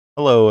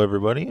Hello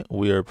everybody,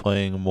 we are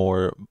playing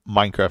more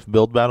Minecraft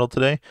build battle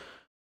today,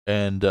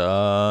 and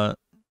I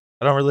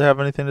don't really have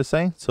anything to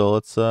say, so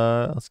let's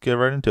get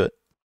right into it.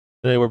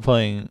 Today we're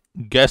playing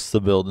guess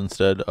the build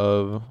instead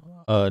of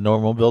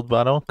normal build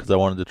battle because I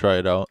wanted to try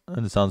it out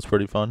and it sounds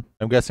pretty fun.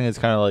 I'm guessing it's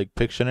kind of like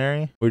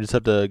Pictionary. We just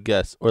have to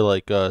guess, or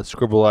like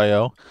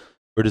Scribble.io.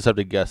 We just have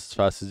to guess as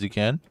fast as you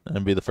can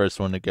and be the first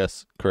one to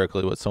guess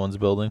correctly what someone's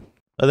building.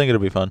 I think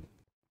it'll be fun.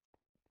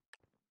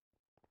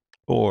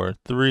 4,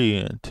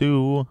 3,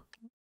 2,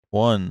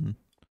 1.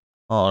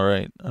 All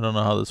right. I don't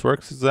know how this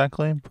works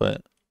exactly,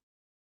 but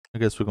I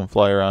guess we can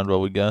fly around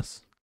while we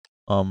guess.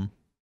 Oh,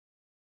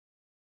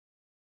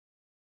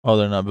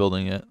 they're not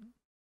building yet.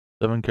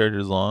 7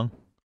 characters long.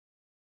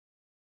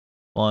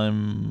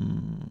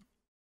 Slime,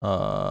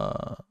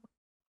 uh,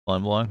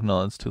 slime block?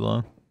 No, that's too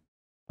long.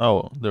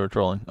 Oh, they were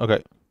trolling.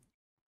 Okay.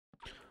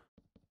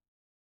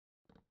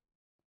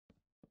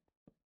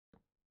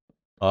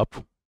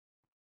 Up.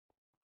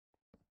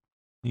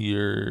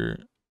 Your.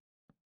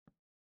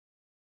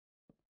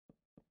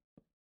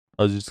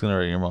 I was just gonna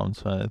write your mom's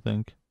side, I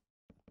think.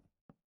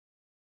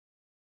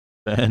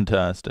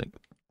 Fantastic.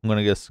 I'm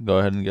gonna go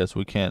ahead and guess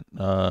we can't,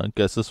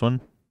 guess this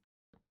one.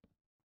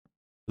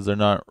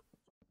 Because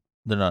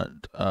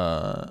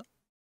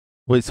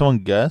wait,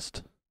 someone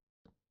guessed?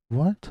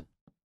 What?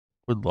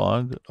 Wood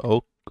log,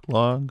 oak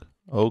log,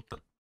 oak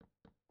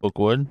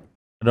wood?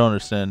 I don't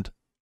understand.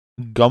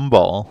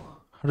 Gumball.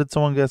 How did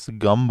someone guess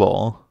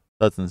gumball?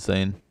 That's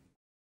insane.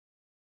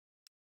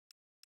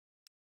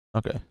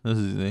 Okay, this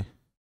is easy.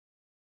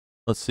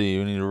 Let's see,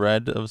 we need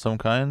red of some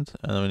kind,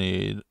 and then we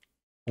need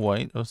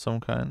white of some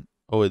kind.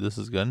 Oh wait, this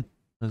is good.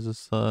 Is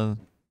this then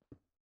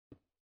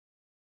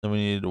we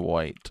need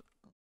white.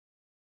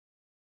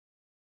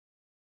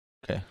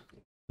 Okay.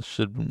 This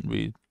shouldn't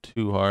be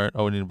too hard.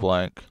 Oh, we need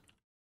black.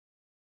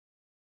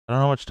 I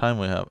don't know how much time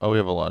we have. Oh, we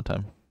have a lot of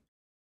time.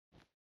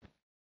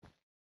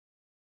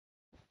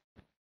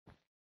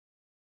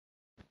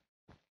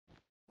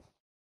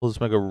 We'll just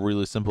make a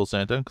really simple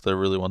Santa because I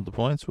really want the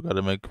points. We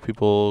gotta make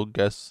people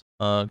guess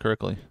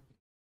correctly.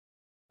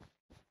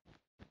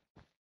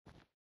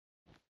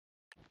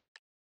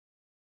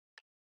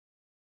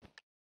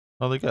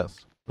 Oh, they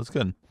guessed. That's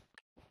good.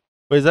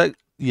 Wait, is that?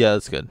 Yeah,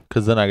 that's good.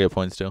 Because then I get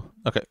points too.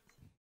 Okay.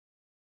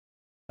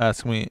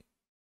 Ask me.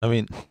 I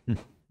mean,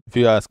 if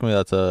you ask me,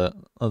 that's a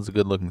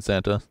good looking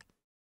Santa.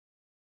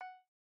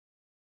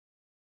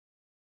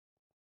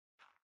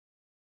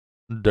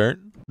 Dirt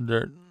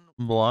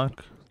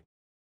block.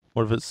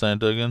 What if it's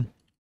Santa again?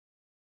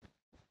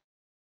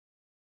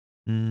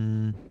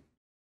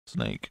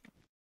 Snake.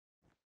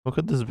 What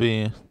could this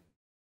be?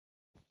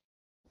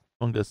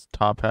 One guess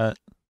top hat.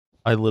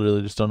 I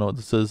literally just don't know what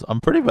this is. I'm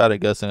pretty bad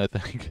at guessing, I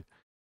think.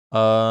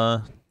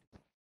 Oh,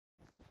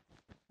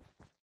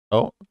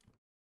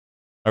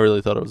 I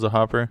really thought it was a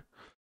hopper.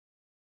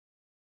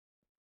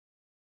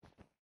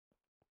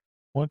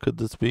 What could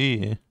this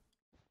be?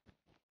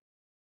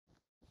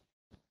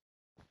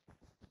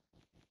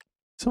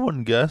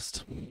 Someone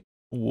guessed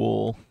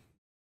wool.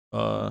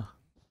 Heart.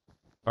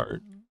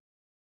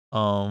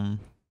 How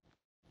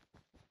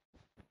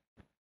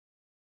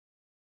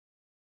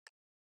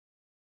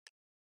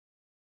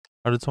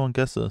did someone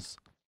guess this?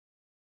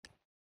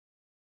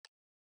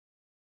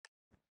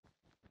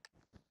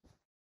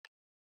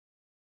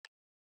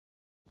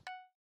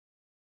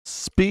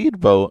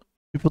 Speedboat.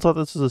 People thought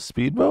this was a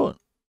speedboat?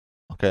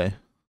 Okay.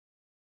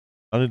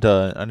 I need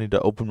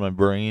to open my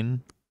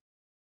brain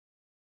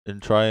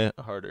and try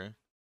harder.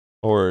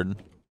 Horde.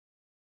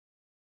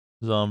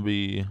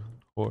 Zombie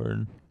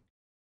horde.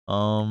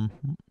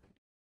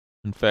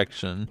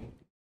 Infection.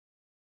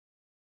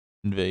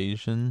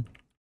 Invasion.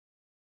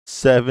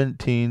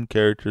 17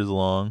 characters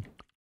long.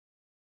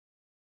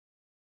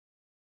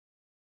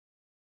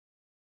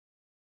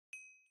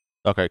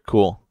 Okay,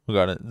 cool. We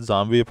got it.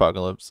 Zombie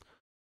apocalypse.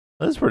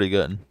 That's pretty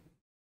good.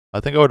 I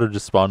think I would have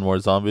just spawned more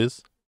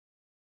zombies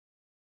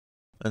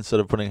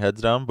instead of putting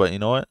heads down, but you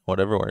know what?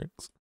 Whatever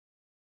works.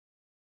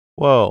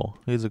 Whoa,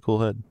 he's a cool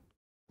head.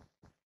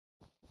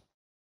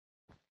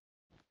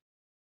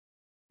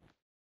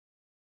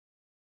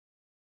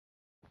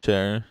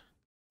 Chair.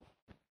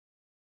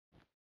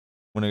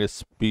 I'm gonna get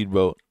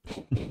speedboat.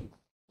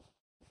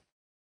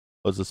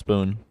 What's a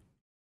spoon?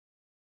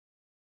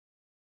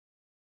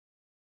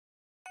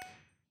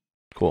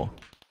 Cool.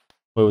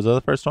 Wait, was that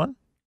the first one?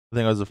 I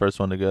think I was the first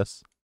one to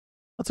guess.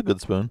 That's a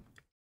good spoon.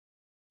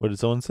 What did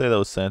someone say? That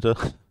was Santa?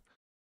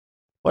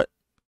 What?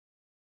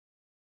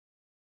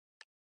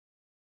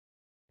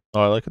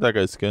 Oh, I like that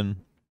guy's skin.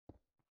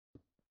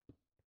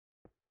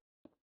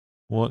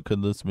 What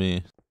could this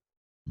be?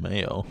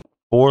 Mayo.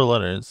 4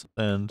 letters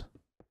and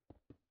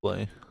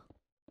play.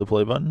 The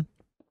play button?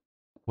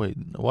 Wait,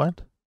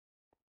 what?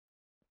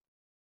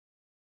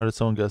 How did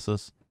someone guess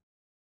this?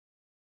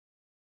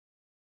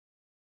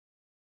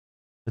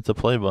 It's a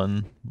play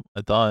button.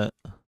 I thought.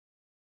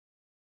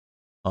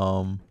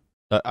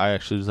 I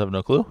actually just have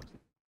no clue.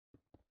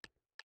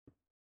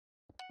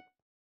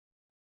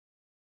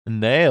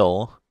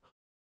 Nail?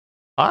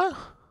 Huh?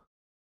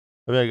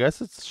 I mean, I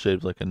guess it's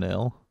shaped like a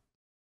nail.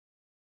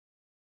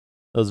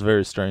 That was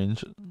very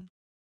strange.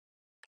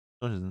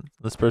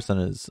 This person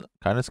is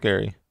kind of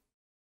scary.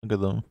 Look at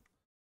them.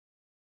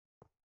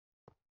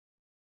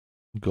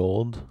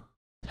 Gold.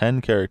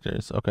 10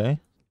 characters. Okay.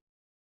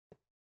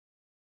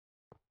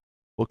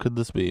 What could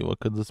this be?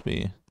 What could this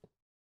be?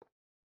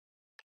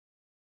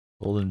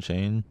 Golden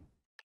chain.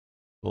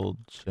 Gold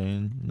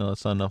chain. No,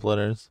 that's not enough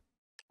letters.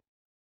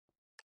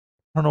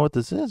 I don't know what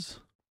this is.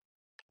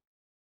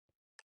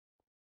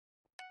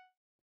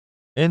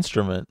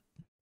 Instrument.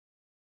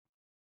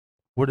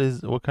 What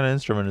kind of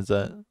instrument is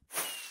that?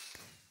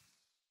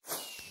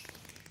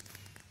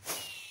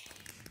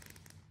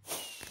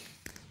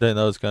 Dang,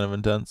 that was kind of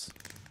intense.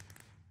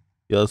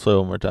 Yeah, let's play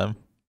one more time.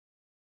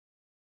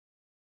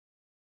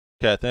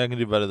 Okay, I think I can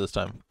do better this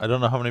time. I don't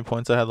know how many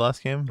points I had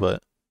last game,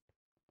 but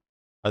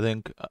I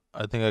think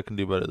I can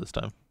do better this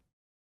time.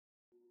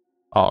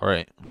 All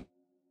right.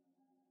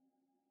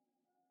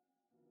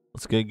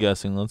 Let's get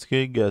guessing. Let's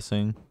get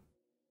guessing.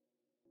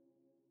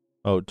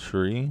 Oh,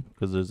 tree,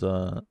 because there's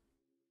a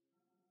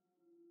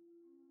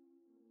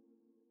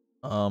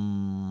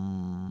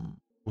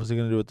what's he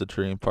gonna do with the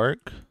tree?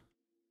 Park?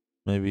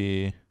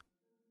 Maybe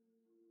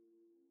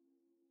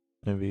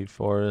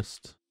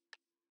forest.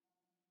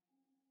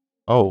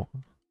 Oh,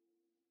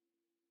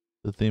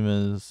 the theme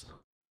is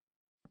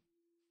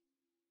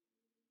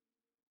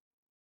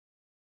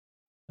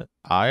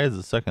I is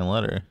the second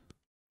letter.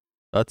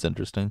 That's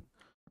interesting.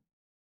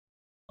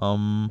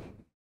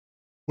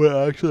 Wait,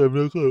 I actually have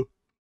no clue.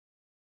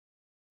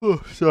 Oh,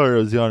 sorry, I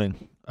was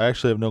yawning. I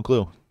actually have no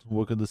clue.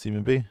 What could this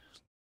even be?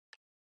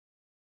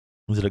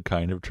 Is it a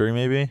kind of tree,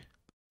 maybe?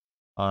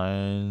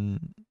 No.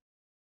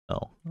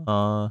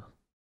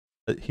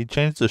 He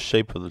changed the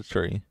shape of the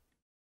tree.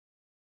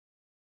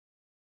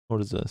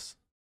 What is this?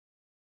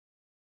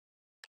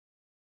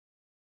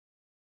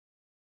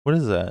 What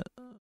is that?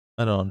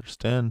 I don't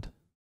understand.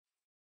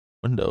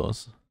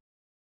 Windows.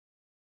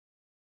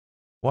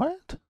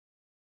 What?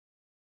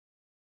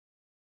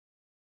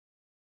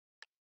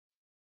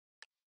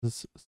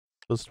 This is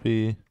supposed to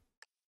be.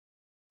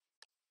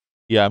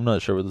 Yeah, I'm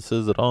not sure what this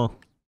is at all.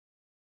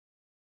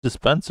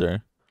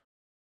 Dispenser.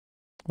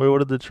 Wait, what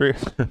did the tree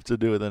have to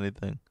do with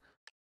anything?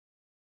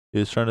 He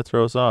was trying to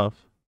throw us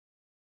off.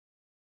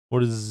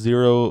 What is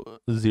 0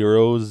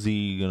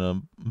 Z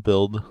gonna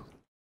build?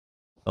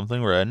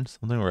 Something red.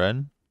 Something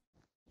red.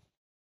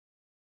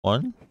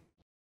 1?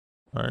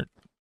 Alright.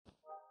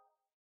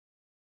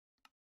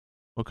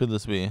 What could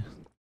this be?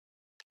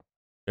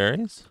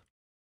 Berries?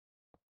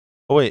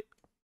 Oh wait.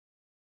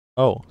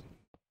 Oh.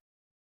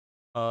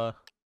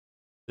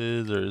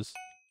 Scissors.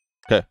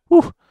 Okay.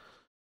 Whew.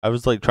 I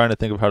was like trying to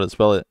think of how to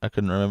spell it. I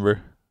couldn't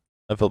remember.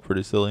 I felt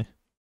pretty silly.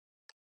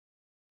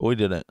 But we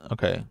did it.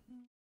 Okay.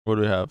 What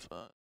do we have?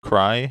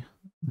 Cry,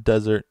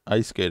 desert,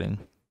 ice skating.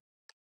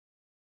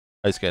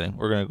 Ice skating.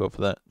 We're gonna go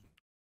for that.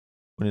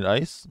 We need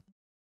ice.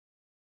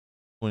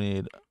 We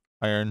need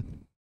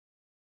iron.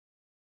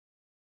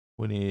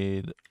 We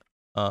need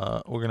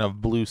we're gonna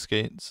have blue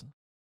skates.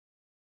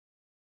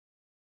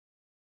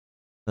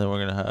 Then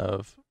we're gonna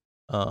have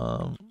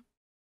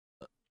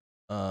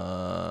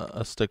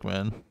a stick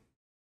man.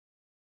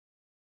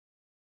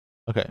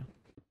 Okay.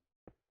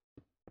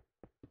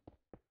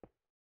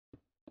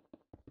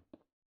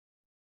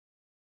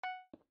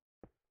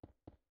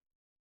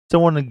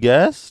 Someone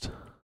guessed?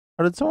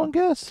 How did someone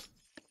guess?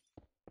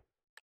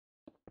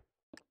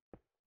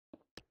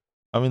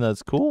 I mean,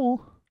 that's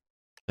cool.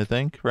 I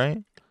think,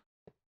 right?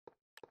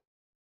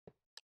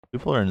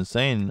 People are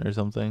insane or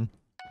something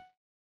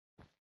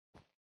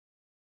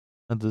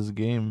at this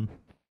game.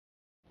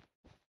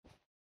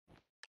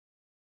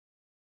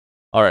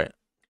 All right.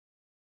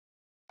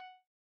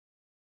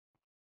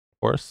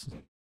 Horse.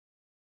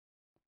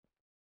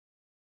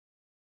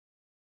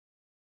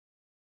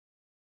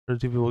 What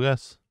did two people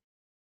guess?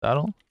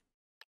 Saddle?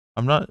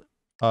 I'm not.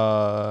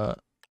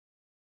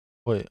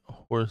 Wait.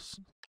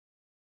 Horse.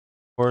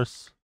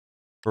 Horse.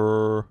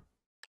 I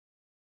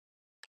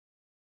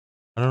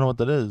don't know what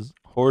that is.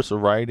 Horse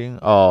riding.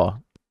 Oh,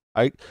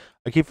 I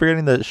keep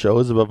forgetting that it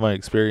shows above my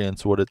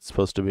experience what it's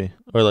supposed to be,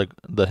 or like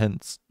the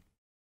hints.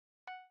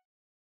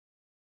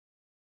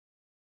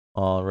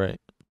 All right.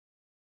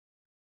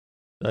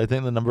 I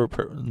think the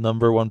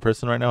number one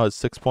person right now has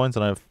 6 points,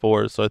 and I have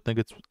 4, so I think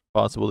it's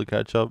possible to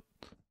catch up.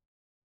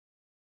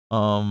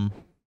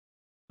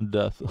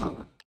 Death.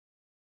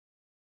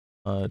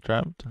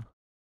 Trapped.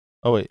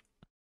 Oh wait.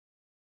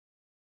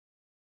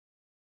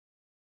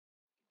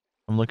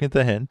 I'm looking at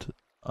the hint.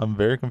 I'm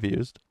very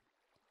confused.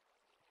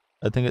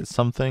 I think it's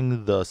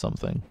something the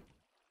something.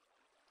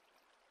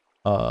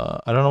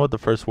 I don't know what the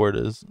first word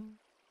is.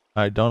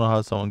 I don't know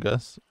how someone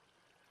guessed.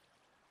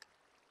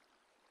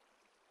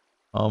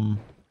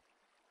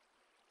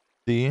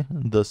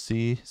 The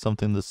sea,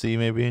 something the sea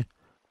maybe.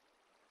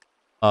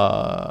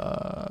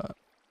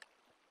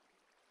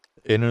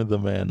 Inner the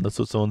man. That's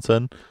what someone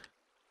said.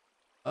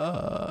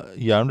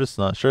 Yeah, I'm just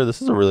not sure.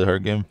 This is a really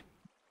hard game.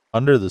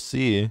 Under the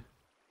sea.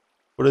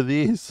 What are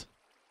these?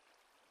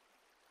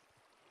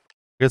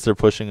 I guess they're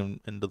pushing him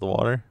into the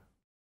water.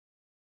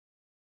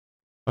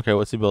 Okay,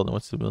 what's he building?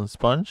 What's he building?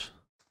 Sponge?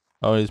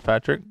 Oh, he's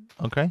Patrick.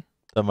 Okay,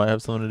 that might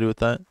have something to do with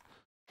that.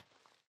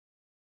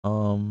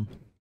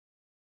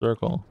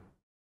 Circle.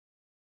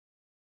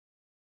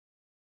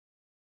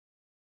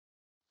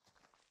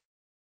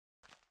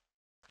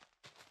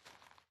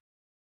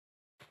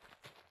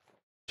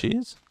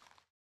 Cheese?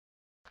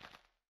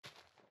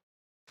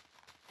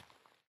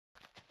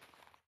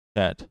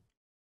 Cat. Is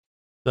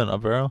that an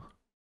up arrow?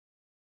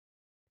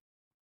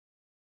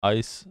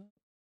 Ice.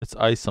 It's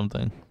ice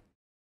something.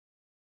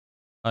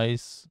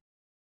 Ice.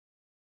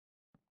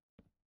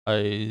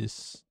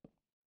 Ice.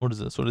 What is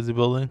this? What is he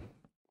building?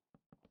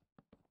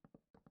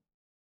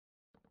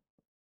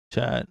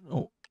 Chat.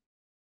 Oh,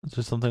 is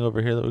there something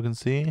over here that we can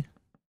see?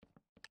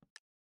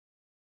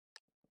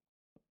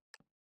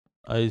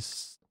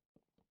 Ice.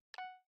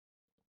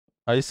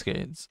 Ice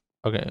skates.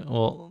 Okay,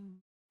 well,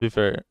 to be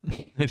fair,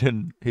 he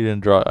didn't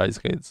draw ice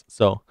skates,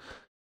 so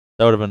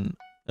that would have been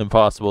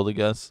impossible to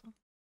guess.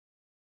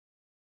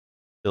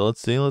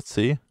 Okay, let's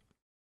see.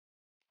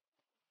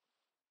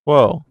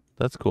 Whoa,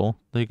 that's cool.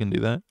 You can do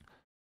that.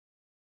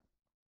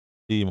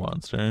 Sea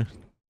monster.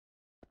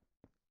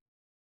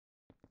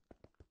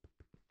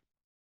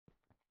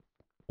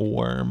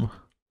 Worm.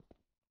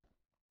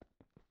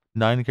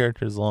 9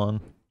 characters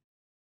long.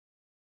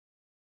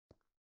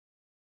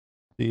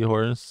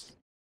 Seahorse.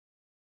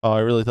 Oh, I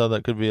really thought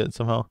that could be it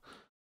somehow.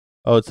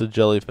 Oh, it's a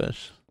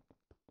jellyfish.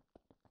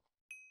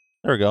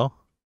 There we go.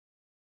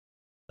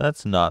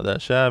 That's not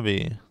that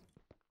shabby.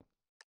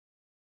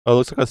 Oh, it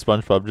looks like a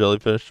SpongeBob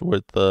jellyfish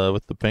with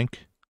the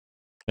pink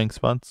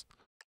spots.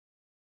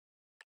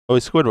 Oh,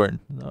 he's Squidward.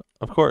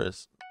 Of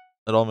course.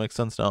 It all makes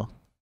sense now.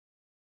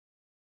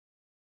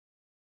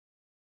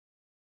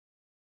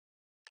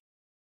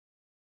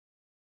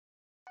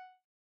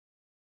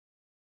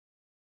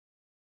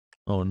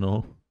 Oh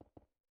no.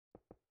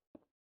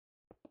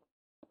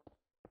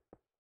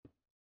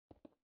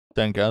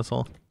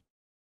 Sandcastle.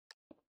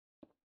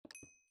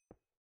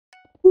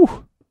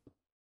 Whew.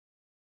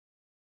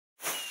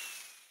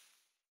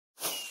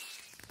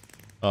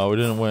 We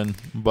didn't win,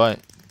 but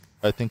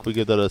I think we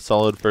give that a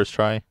solid first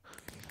try.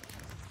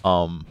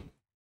 I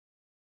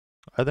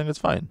think it's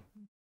fine.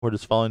 We're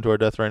just falling to our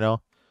death right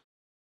now.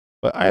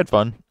 But I had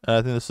fun, and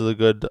I think this is a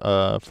good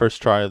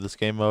first try of this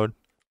game mode.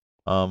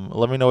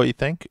 Let me know what you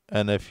think,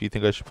 and if you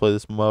think I should play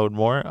this mode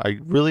more. I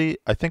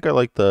think I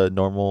like the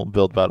normal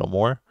build battle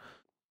more.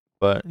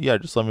 But yeah,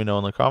 just let me know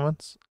in the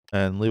comments,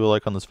 and leave a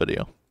like on this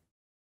video.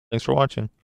 Thanks for watching.